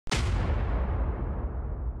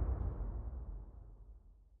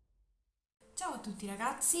Ciao a tutti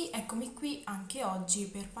ragazzi, eccomi qui anche oggi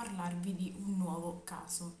per parlarvi di un nuovo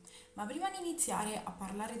caso. Ma prima di iniziare a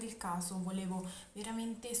parlare del caso volevo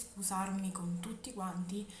veramente scusarmi con tutti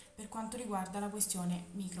quanti per quanto riguarda la questione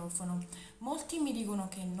microfono. Molti mi dicono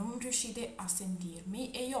che non riuscite a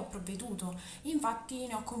sentirmi e io ho provveduto, infatti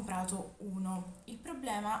ne ho comprato uno. Il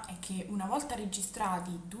problema è che una volta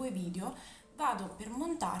registrati due video vado per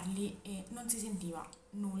montarli e non si sentiva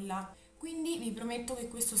nulla. Quindi vi prometto che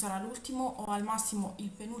questo sarà l'ultimo o al massimo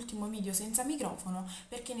il penultimo video senza microfono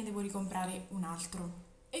perché ne devo ricomprare un altro.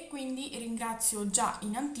 E quindi ringrazio già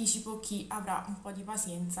in anticipo chi avrà un po' di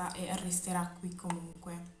pazienza e resterà qui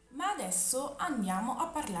comunque. Ma adesso andiamo a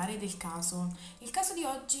parlare del caso. Il caso di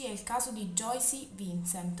oggi è il caso di Joyce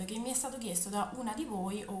Vincent che mi è stato chiesto da una di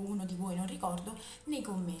voi o uno di voi, non ricordo, nei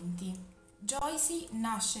commenti. Joyce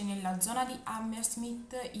nasce nella zona di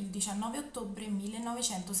Hammersmith il 19 ottobre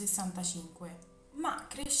 1965, ma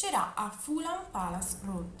crescerà a Fulham Palace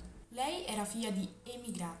Road. Lei era figlia di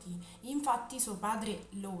emigrati, infatti suo padre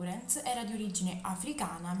Lawrence era di origine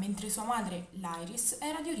africana, mentre sua madre Lyris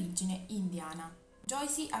era di origine indiana.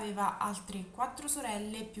 Joyce aveva altre 4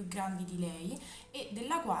 sorelle più grandi di lei e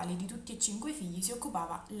della quale di tutti e 5 i figli si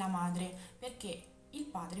occupava la madre, perché il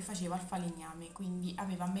padre faceva il falegname, quindi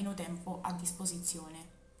aveva meno tempo a disposizione.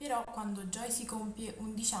 Però quando Joyce compie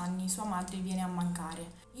 11 anni sua madre viene a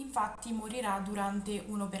mancare, infatti morirà durante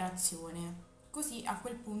un'operazione. Così a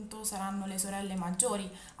quel punto saranno le sorelle maggiori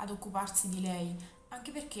ad occuparsi di lei,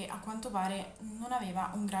 anche perché a quanto pare non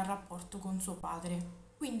aveva un gran rapporto con suo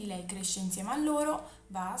padre. Quindi lei cresce insieme a loro,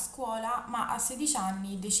 va a scuola, ma a 16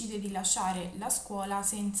 anni decide di lasciare la scuola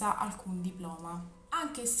senza alcun diploma.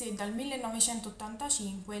 Anche se dal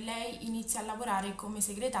 1985 lei inizia a lavorare come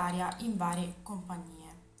segretaria in varie compagnie.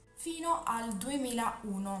 Fino al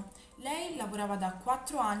 2001 lei lavorava da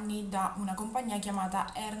 4 anni da una compagnia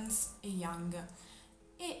chiamata Ernst Young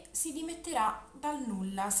e si dimetterà dal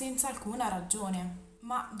nulla senza alcuna ragione.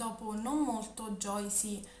 Ma dopo non molto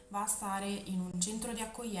Joyce va a stare in un centro di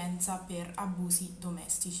accoglienza per abusi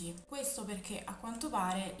domestici. Questo perché a quanto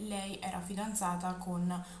pare lei era fidanzata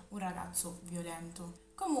con un ragazzo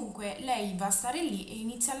violento. Comunque lei va a stare lì e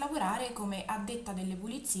inizia a lavorare come addetta delle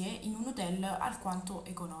pulizie in un hotel alquanto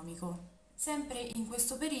economico. Sempre in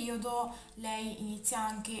questo periodo lei inizia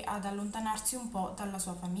anche ad allontanarsi un po' dalla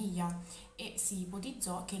sua famiglia e si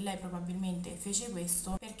ipotizzò che lei probabilmente fece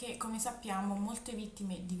questo perché, come sappiamo, molte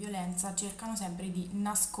vittime di violenza cercano sempre di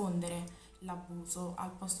nascondere l'abuso al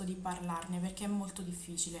posto di parlarne perché è molto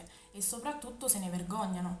difficile e soprattutto se ne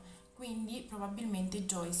vergognano. Quindi probabilmente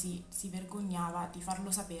Joyce si vergognava di farlo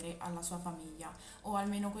sapere alla sua famiglia, o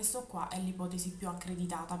almeno questo qua è l'ipotesi più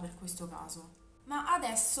accreditata per questo caso. Ma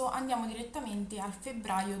adesso andiamo direttamente al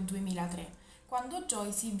febbraio 2003, quando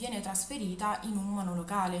Joyce viene trasferita in un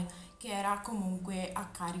monolocale, che era comunque a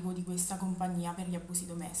carico di questa compagnia per gli abusi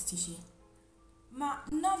domestici. Ma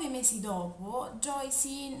 9 mesi dopo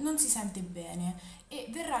Joyce non si sente bene e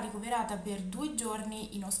verrà ricoverata per 2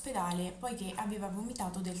 giorni in ospedale poiché aveva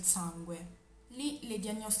vomitato del sangue. Lì le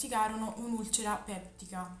diagnosticarono un'ulcera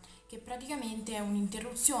peptica, che praticamente è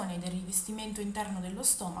un'interruzione del rivestimento interno dello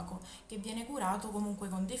stomaco che viene curato comunque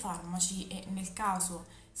con dei farmaci e nel caso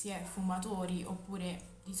si è fumatori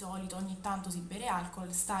oppure di solito ogni tanto si beve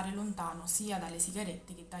alcol, stare lontano sia dalle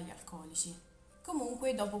sigarette che dagli alcolici.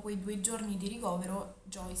 Comunque dopo quei 2 giorni di ricovero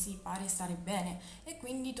Joyce pare stare bene e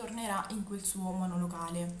quindi tornerà in quel suo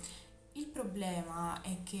monolocale. Il problema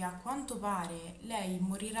è che a quanto pare lei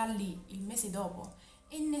morirà lì il mese dopo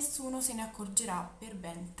e nessuno se ne accorgerà per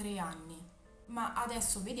ben 3 anni. Ma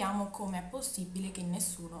adesso vediamo come è possibile che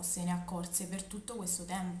nessuno se ne accorse per tutto questo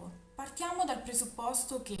tempo. Partiamo dal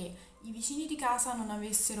presupposto che i vicini di casa non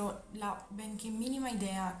avessero la benché minima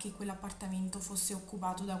idea che quell'appartamento fosse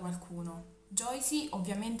occupato da qualcuno. Joyce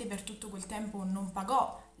ovviamente per tutto quel tempo non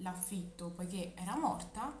pagò l'affitto poiché era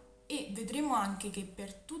morta e vedremo anche che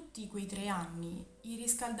per tutti quei 3 anni i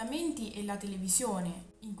riscaldamenti e la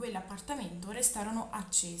televisione in quell'appartamento restarono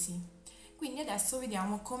accesi. Quindi adesso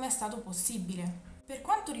vediamo come è stato possibile. Per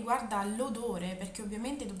quanto riguarda l'odore, perché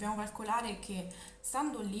ovviamente dobbiamo calcolare che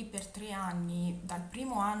stando lì per 3 anni, dal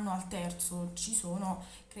primo anno al terzo, ci sono,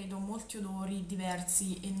 credo, molti odori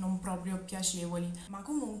diversi e non proprio piacevoli, ma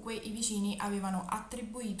comunque i vicini avevano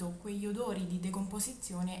attribuito quegli odori di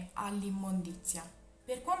decomposizione all'immondizia.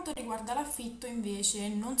 Per quanto riguarda l'affitto, invece,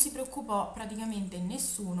 non si preoccupò praticamente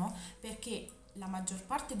nessuno perché la maggior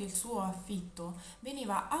parte del suo affitto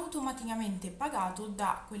veniva automaticamente pagato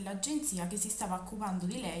da quell'agenzia che si stava occupando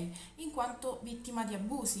di lei in quanto vittima di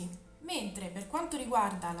abusi. Mentre per quanto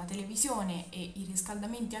riguarda la televisione e i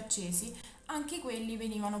riscaldamenti accesi, anche quelli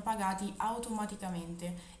venivano pagati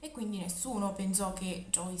automaticamente e quindi nessuno pensò che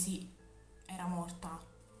Joyce era morta.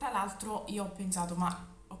 Tra l'altro io ho pensato, ma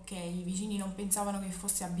ok, i vicini non pensavano che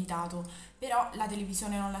fosse abitato, però la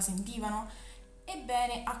televisione non la sentivano.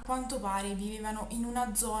 Ebbene, a quanto pare vivevano in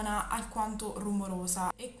una zona alquanto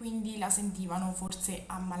rumorosa e quindi la sentivano forse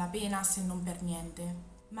a malapena se non per niente.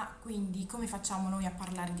 Ma quindi come facciamo noi a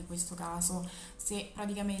parlare di questo caso se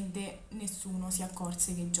praticamente nessuno si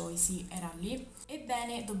accorse che Joyce era lì?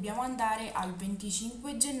 Ebbene, dobbiamo andare al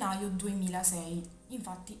 25 gennaio 2006,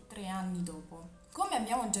 infatti 3 anni dopo. Come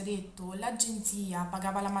abbiamo già detto, l'agenzia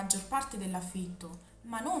pagava la maggior parte dell'affitto,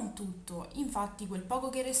 ma non tutto, infatti quel poco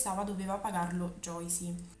che restava doveva pagarlo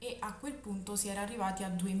Joyce e a quel punto si era arrivati a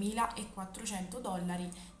 $2.400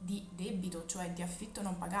 di debito, cioè di affitto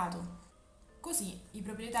non pagato. Così i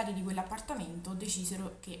proprietari di quell'appartamento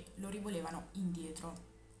decisero che lo rivolevano indietro.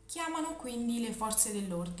 Chiamano quindi le forze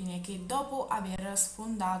dell'ordine che dopo aver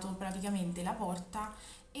sfondato praticamente la porta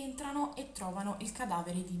entrano e trovano il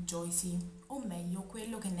cadavere di Joyce, o meglio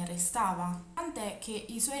quello che ne restava, tant'è che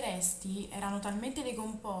i suoi resti erano talmente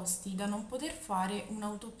decomposti da non poter fare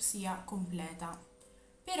un'autopsia completa.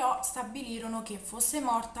 Però stabilirono che fosse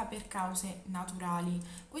morta per cause naturali,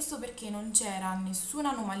 questo perché non c'era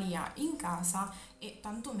nessuna anomalia in casa e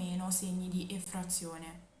tantomeno segni di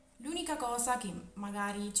effrazione. L'unica cosa che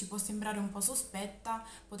magari ci può sembrare un po' sospetta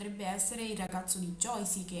potrebbe essere il ragazzo di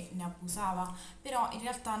Joyce che ne abusava, però in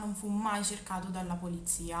realtà non fu mai cercato dalla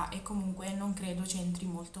polizia e comunque non credo c'entri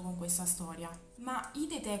molto con questa storia. Ma i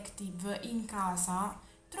detective in casa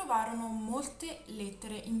trovarono molte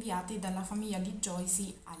lettere inviate dalla famiglia di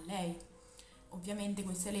Joyce a lei. Ovviamente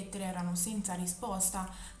queste lettere erano senza risposta,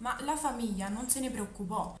 ma la famiglia non se ne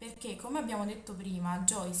preoccupò perché, come abbiamo detto prima,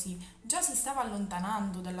 Joyce già si stava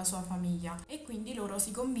allontanando dalla sua famiglia e quindi loro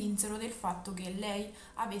si convinsero del fatto che lei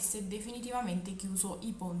avesse definitivamente chiuso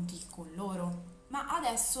i ponti con loro. Ma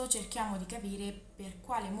adesso cerchiamo di capire per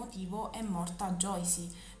quale motivo è morta Joyce,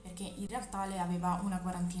 perché in realtà lei aveva una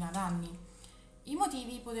quarantina d'anni. I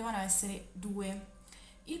motivi potevano essere due.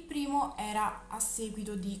 Il primo era a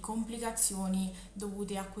seguito di complicazioni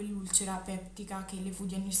dovute a quell'ulcera peptica che le fu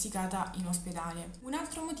diagnosticata in ospedale. Un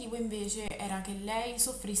altro motivo invece era che lei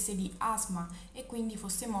soffrisse di asma e quindi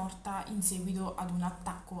fosse morta in seguito ad un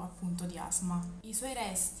attacco appunto di asma. I suoi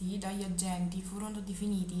resti dagli agenti furono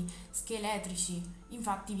definiti scheletrici,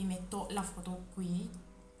 infatti vi metto la foto qui.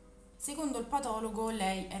 Secondo il patologo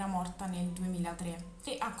lei era morta nel 2003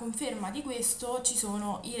 e a conferma di questo ci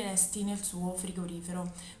sono i resti nel suo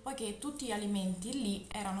frigorifero, poiché tutti gli alimenti lì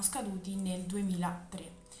erano scaduti nel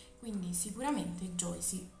 2003, quindi sicuramente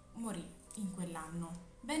Joyce morì in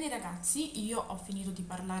quell'anno. Bene ragazzi, io ho finito di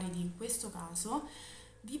parlare di questo caso,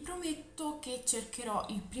 vi prometto che cercherò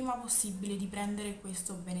il prima possibile di prendere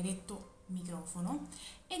questo benedetto microfono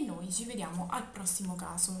e noi ci vediamo al prossimo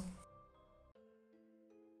caso.